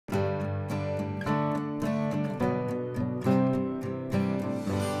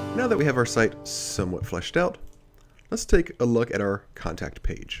Now that we have our site somewhat fleshed out, let's take a look at our contact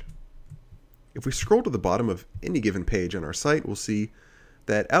page. If we scroll to the bottom of any given page on our site, we'll see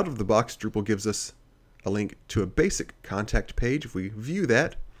that out of the box Drupal gives us a link to a basic contact page. If we view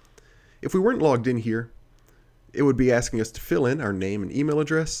that, if we weren't logged in here, it would be asking us to fill in our name and email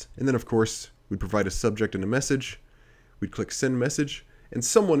address, and then of course we'd provide a subject and a message. We'd click send message, and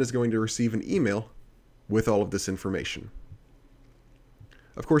someone is going to receive an email with all of this information.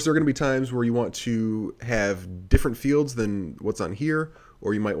 Of course, there are going to be times where you want to have different fields than what's on here,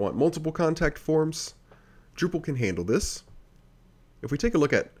 or you might want multiple contact forms. Drupal can handle this. If we take a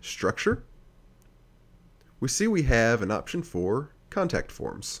look at structure, we see we have an option for contact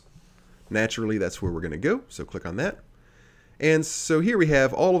forms. Naturally, that's where we're going to go, so click on that. And so here we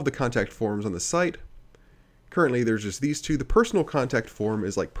have all of the contact forms on the site. Currently, there's just these two. The personal contact form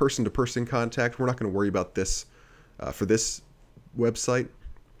is like person-to-person contact. We're not going to worry about this for this website.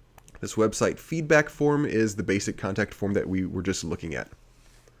 This website feedback form is the basic contact form that we were just looking at.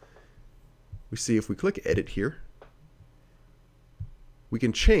 We see if we click edit here, we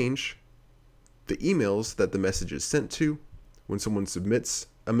can change the emails that the message is sent to. When someone submits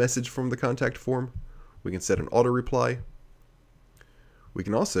a message from the contact form, we can set an auto reply. We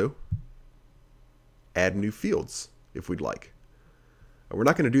can also add new fields if we'd like. We're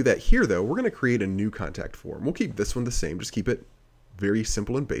not going to do that here though. We're going to create a new contact form. We'll keep this one the same, just keep it very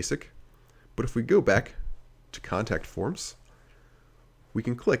simple and basic. But if we go back to contact forms, we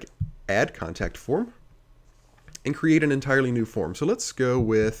can click add contact form and create an entirely new form. So let's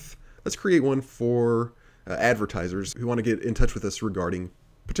create one for advertisers who want to get in touch with us regarding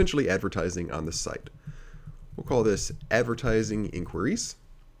potentially advertising on the site. We'll call this advertising inquiries.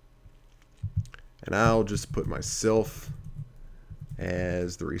 And I'll just put myself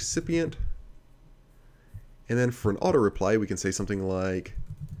as the recipient. And then for an auto reply, we can say something like,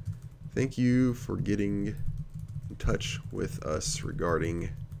 thank you for getting in touch with us regarding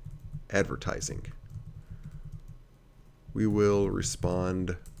advertising. We will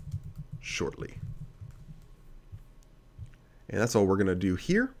respond shortly. And that's all we're going to do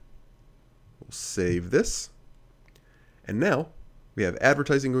here. We'll save this. And now we have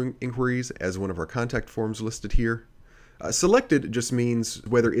advertising inquiries as one of our contact forms listed here. Selected just means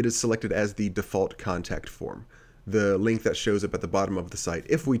whether it is selected as the default contact form, the link that shows up at the bottom of the site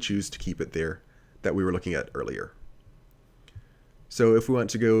if we choose to keep it there that we were looking at earlier. So if we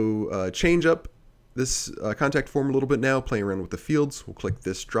want to go change up this contact form a little bit now, playing around with the fields, we'll click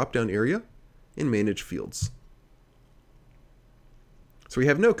this drop down area and manage fields. So we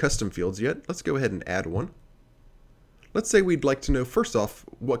have no custom fields yet. Let's go ahead and add one. Let's say we'd like to know first off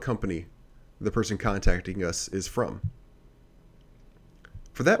what company the person contacting us is from.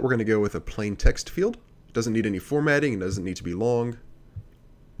 For that, we're going to go with a plain text field. It doesn't need any formatting. It doesn't need to be long.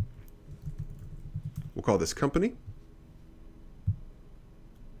 We'll call this company.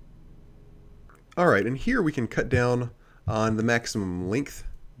 Alright, and here we can cut down on the maximum length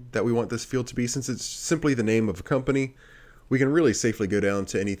that we want this field to be. Since it's simply the name of a company, we can really safely go down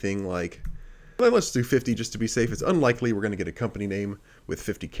to anything like, well, let's do 50 just to be safe. It's unlikely we're going to get a company name with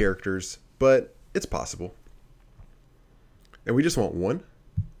 50 characters, but it's possible. And we just want one.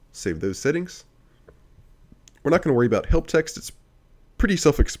 Save those settings. We're not going to worry about help text. It's pretty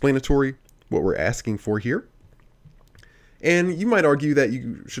self-explanatory what we're asking for here. And you might argue that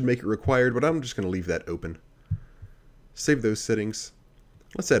you should make it required, but I'm just going to leave that open. Save those settings.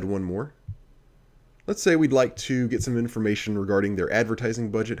 Let's add one more. Let's say we'd like to get some information regarding their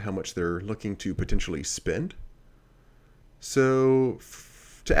advertising budget, how much they're looking to potentially spend. So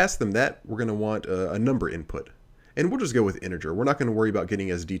to ask them that, we're going to want a number input. And we'll just go with integer. We're not going to worry about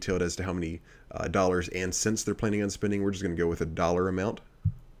getting as detailed as to how many dollars and cents they're planning on spending. We're just going to go with a dollar amount.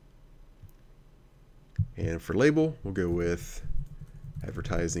 And for label, we'll go with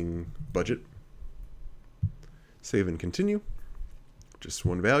advertising budget. Save and continue. Just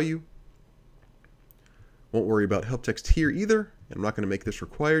one value. Won't worry about help text here either. And I'm not going to make this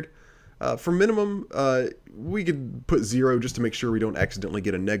required. For minimum, we could put 0 just to make sure we don't accidentally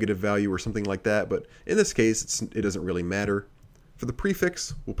get a negative value or something like that. But in this case, it doesn't really matter. For the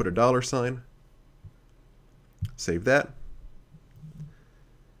prefix, we'll put a $sign. Save that.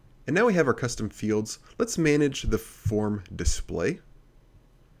 And now we have our custom fields. Let's manage the form display.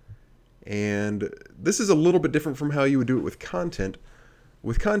 And this is a little bit different from how you would do it with content.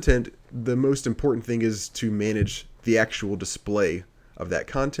 With content, the most important thing is to manage the actual display of that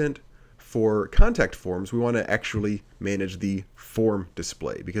content. For contact forms, we want to actually manage the form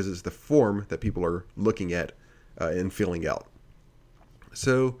display because it's the form that people are looking at and filling out.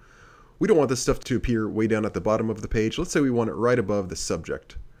 So we don't want this stuff to appear way down at the bottom of the page. Let's say we want it right above the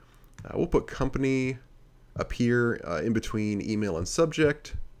subject. We'll put company up here in between email and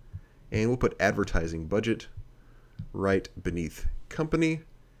subject, and we'll put advertising budget right beneath company,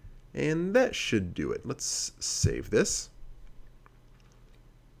 and that should do it. Let's save this.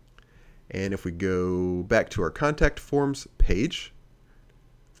 And if we go back to our contact forms page,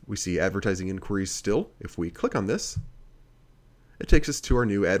 we see advertising inquiries still. If we click on this, it takes us to our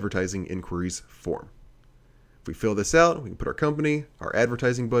new advertising inquiries form. If we fill this out, we can put our company, our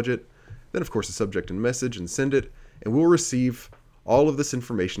advertising budget, then of course the subject and message, and send it, and we'll receive all of this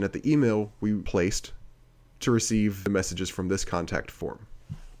information at the email we placed to receive the messages from this contact form.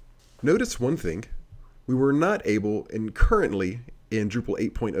 Notice one thing, we were not able, and currently in Drupal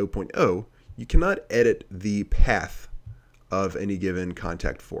 8.0.0, you cannot edit the path of any given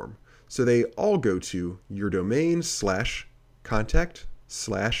contact form. So they all go to your domain / contact /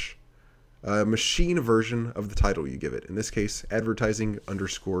 machine version of the title you give it. In this case,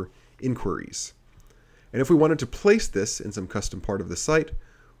 advertising_inquiries. And if we wanted to place this in some custom part of the site,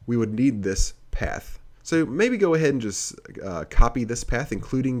 we would need this path. So maybe go ahead and just copy this path,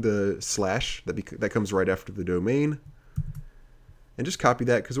 including the / that comes right after the domain. And just copy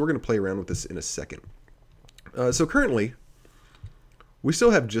that because we're going to play around with this in a second. So currently, we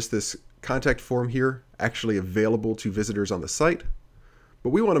still have just this contact form here actually available to visitors on the site, but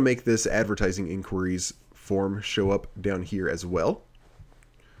we want to make this advertising inquiries form show up down here as well.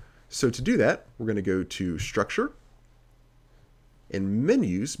 So to do that, we're going to go to Structure and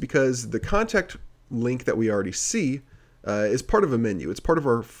Menus, because the contact link that we already see is part of a menu. It's part of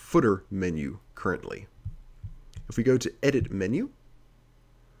our footer menu currently. If we go to Edit Menu,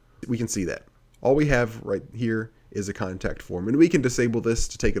 we can see that. All we have right here is a contact form, and we can disable this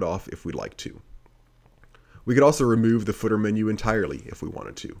to take it off if we'd like to. We could also remove the footer menu entirely if we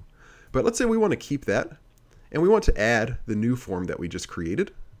wanted to. But let's say we want to keep that, and we want to add the new form that we just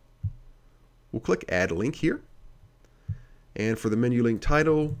created. We'll click Add Link here. And for the menu link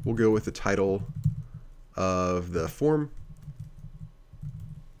title, we'll go with the title of the form.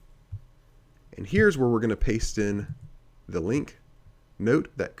 And here's where we're going to paste in the link. Note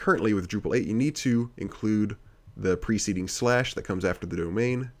that currently with Drupal 8, you need to include the preceding / that comes after the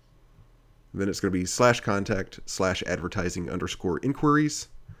domain. Then it's going to be /contact /advertising_inquiries.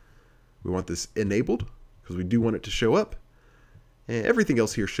 We want this enabled because we do want it to show up. And everything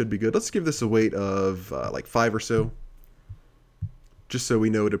else here should be good. Let's give this a weight of like 5 or so, just so we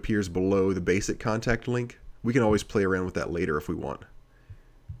know it appears below the basic contact link. We can always play around with that later if we want.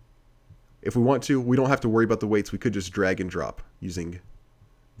 If we want to, we don't have to worry about the weights. We could just drag and drop using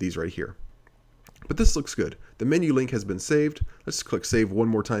these right here. But this looks good. The menu link has been saved. Let's click Save one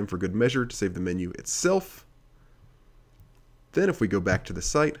more time for good measure to save the menu itself. Then if we go back to the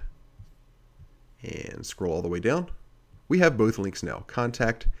site and scroll all the way down, we have both links now,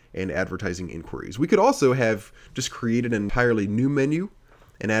 contact and advertising inquiries. We could also have just created an entirely new menu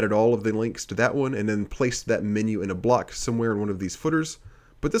and added all of the links to that one and then placed that menu in a block somewhere in one of these footers.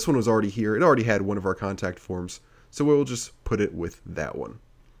 But this one was already here. It already had one of our contact forms, so we'll just put it with that one.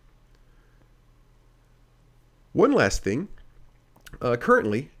 One last thing,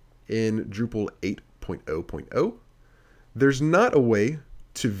 currently in Drupal 8.0.0, there's not a way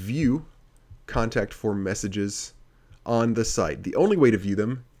to view contact form messages on the site. The only way to view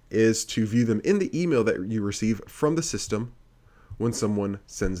them is to view them in the email that you receive from the system when someone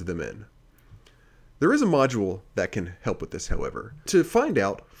sends them in. There is a module that can help with this, however. To find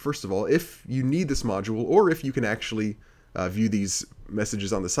out, first of all, if you need this module or if you can actually view these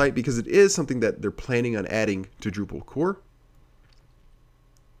messages on the site, because it is something that they're planning on adding to Drupal core,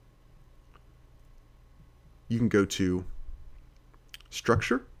 you can go to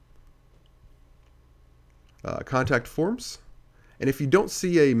Structure, Contact Forms, and if you don't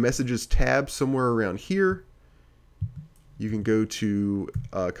see a Messages tab somewhere around here, you can go to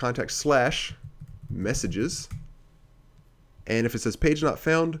Contact / Messages, and if it says Page Not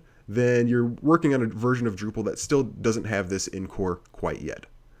Found, then you're working on a version of Drupal that still doesn't have this in core quite yet.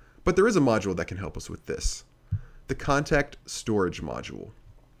 But there is a module that can help us with this, the Contact Storage module.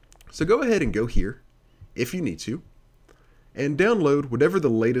 So go ahead and go here, if you need to, and download whatever the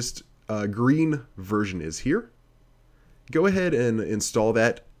latest green version is here. Go ahead and install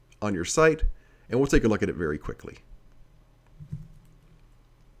that on your site, and we'll take a look at it very quickly.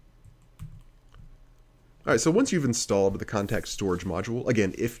 All right, so once you've installed the Contact Storage module,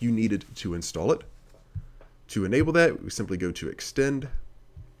 again, if you needed to install it, to enable that, we simply go to Extend, and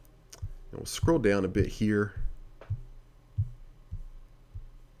we'll scroll down a bit here.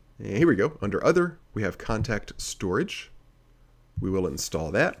 And here we go. Under Other, we have Contact Storage. We will install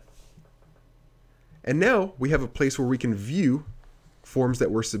that. And now we have a place where we can view forms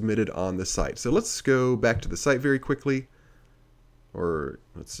that were submitted on the site. So let's go back to the site very quickly, or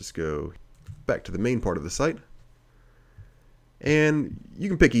let's just go back to the main part of the site. And you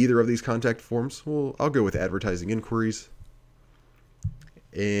can pick either of these contact forms. Well, I'll go with advertising inquiries.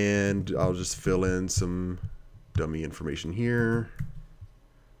 And I'll just fill in some dummy information here.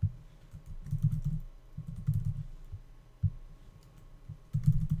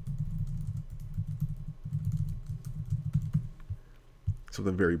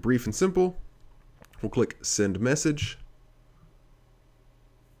 Something very brief and simple. We'll click Send Message.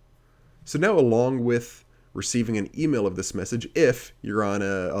 So now, along with receiving an email of this message, if you're on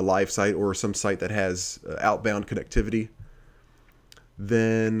a live site or some site that has outbound connectivity,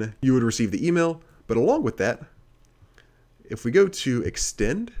 then you would receive the email. But along with that, if we go to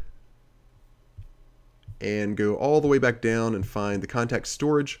Extend and go all the way back down and find the Contact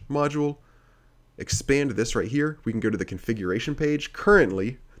Storage module, expand this right here, we can go to the configuration page.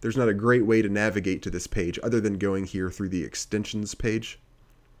 Currently, there's not a great way to navigate to this page other than going here through the extensions page.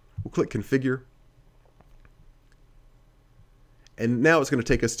 We'll click Configure. And now it's going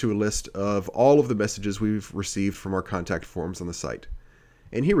to take us to a list of all of the messages we've received from our contact forms on the site.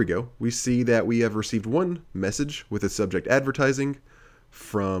 And here we go. We see that we have received one message with a subject advertising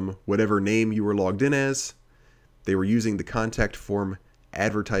from whatever name you were logged in as. They were using the contact form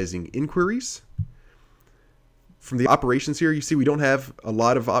advertising inquiries. From the operations here, you see we don't have a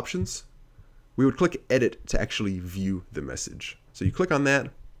lot of options. We would click Edit to actually view the message. So you click on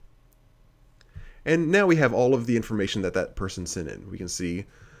that. And now we have all of the information that that person sent in. We can see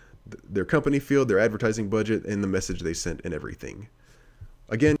their company field, their advertising budget, and the message they sent and everything.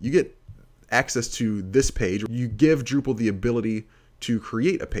 Again, you get access to this page. You give Drupal the ability to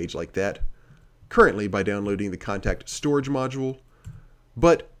create a page like that currently by downloading the Contact Storage module.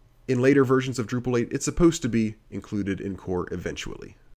 But in later versions of Drupal 8, it's supposed to be included in core eventually.